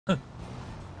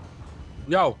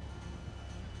Yo.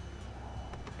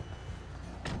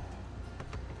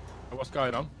 What's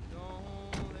going on?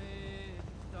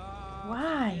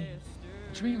 Why?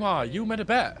 What do you mean why? You made a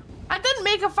bet. I didn't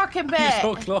make a fucking bet.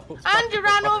 You're so close. And you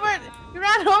ran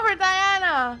over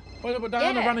Diana. Well, but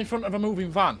Diana ran in front of a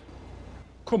moving van.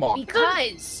 Come on.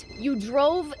 Because you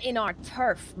drove in our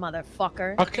turf,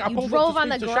 motherfucker. You drove on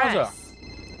the grass.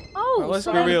 Oh, well, let's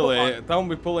be real. Don't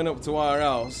be pulling up to our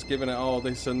house, giving it all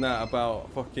this and that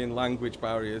about fucking language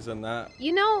barriers and that.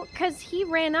 You know, because he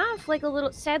ran off like a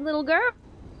little sad little girl.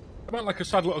 I meant like a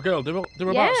sad little girl. They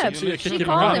were about 6 years kicking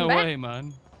called him back. Away,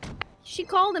 man. She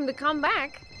called him to come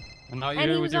back. And now you're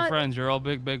here with your friends. You're all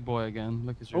big boy again.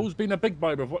 Look at you. Who's been a big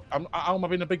boy, bro? How am I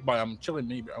being a big boy? I'm chilling,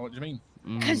 me, bro. What do you mean?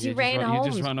 Because you ran home.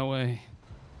 You just ran away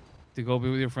to go be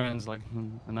with your friends, like,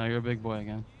 and now you're a big boy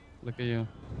again. Look at you.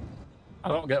 I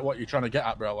don't get what you're trying to get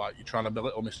at, bro. Like, you're trying to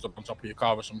belittle me stuck on top of your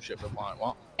car or some shit, but like,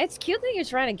 what? It's cute that you're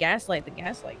trying to gaslight the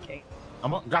gaslight cake.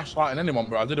 I'm not gaslighting anyone,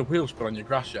 bro. I did a wheel spin on your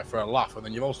grass, yeah, for a laugh, and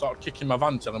then you've all started kicking my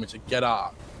van, telling me to get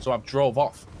out. So I've drove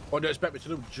off. What do you expect me to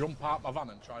do? Jump out my van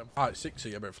and try and fight 6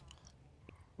 of you, bro?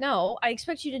 No, I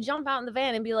expect you to jump out in the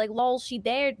van and be like, lol, she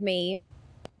dared me.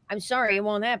 I'm sorry, it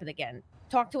won't happen again.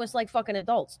 Talk to us like fucking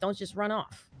adults. Don't just run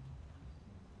off.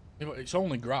 Yeah, but it's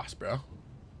only grass, bro.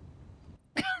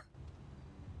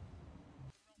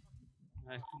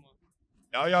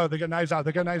 Yo, they got knives out.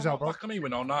 They got knives out, bro. Back at me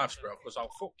with no knives, bro, because I'll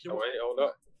fuck you. Oh, wait, hold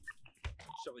up.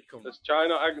 Silly cunt. Let's try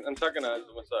not antagonize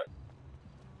them a sec.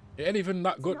 It ain't even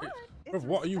that good. Bro,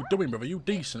 what are you doing, bro? Are you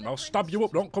decent? I'll stab you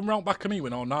up. Don't come round back at me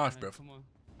with no knife, bro. Come on.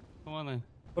 Come on, then.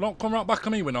 But don't come round back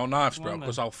at me with no knives, bro,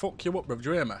 because I'll fuck you up, bro. Do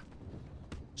you hear me?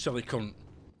 Silly cunt.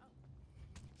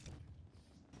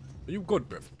 Are you good,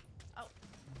 bro? Oh.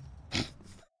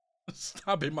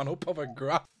 Stabbing man up over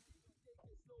grass.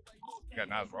 You got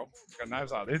knives, bro. You got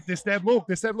knives out. They stab Luke.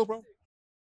 They stab Luke, bro.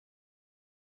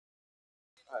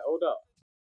 Alright, hold up.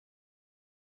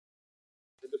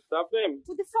 Did they stab him?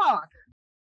 What the fuck?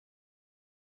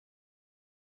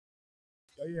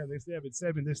 Oh yeah, they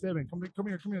stabbing. They're stabbing. Come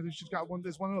here. She's got one.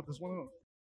 There's one up. Where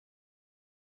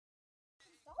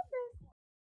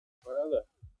are they?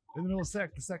 In the middle of the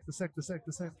sec.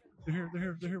 They're here.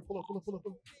 Pull up.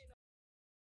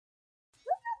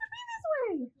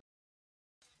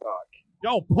 Fuck.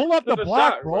 Yo, pull up the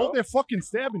block, sack, bro. They're fucking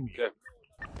stabbing me. Okay.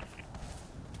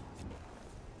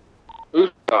 Who's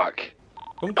fuck?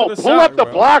 Yo, pull up the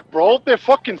block, bro. They're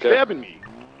fucking stabbing me.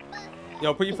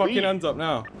 Yo, put your fucking hands up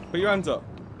now. Put your hands up.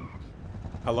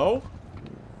 Hello?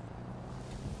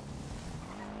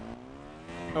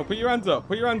 Oh, put your hands up.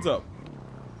 What are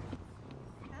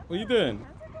you doing?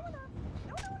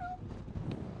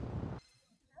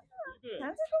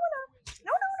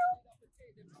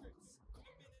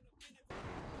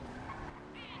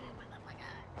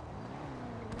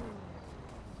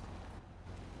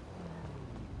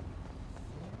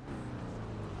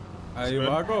 Hey,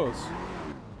 VAGOS.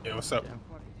 Yeah, what's up?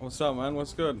 What's up, man?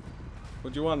 What's good?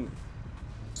 What do you want?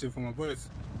 See for my boys.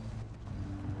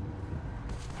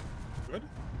 Good?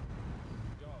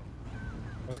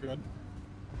 What's good?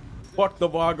 Fuck the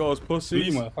VAGOS,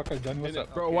 pussies. Motherfucker, Johnny, what's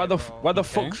up? Bro, why the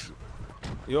fuck's...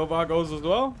 You're VAGOS as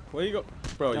well? Where you go?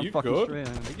 Bro, you good? Are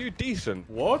you decent?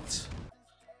 What?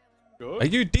 Good? Are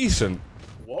you decent?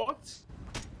 What?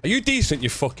 Are you decent, you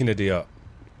fucking idiot?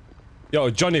 Yo,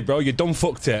 Johnny, bro, you done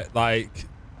fucked it. Like...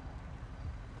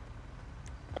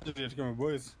 I just need to get my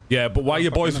boys. Yeah, but why you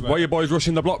boys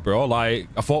rushing the block, bro? Like,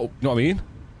 I thought, you know what I mean?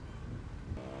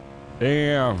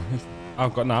 Damn.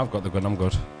 I've got the gun, I'm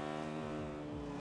good.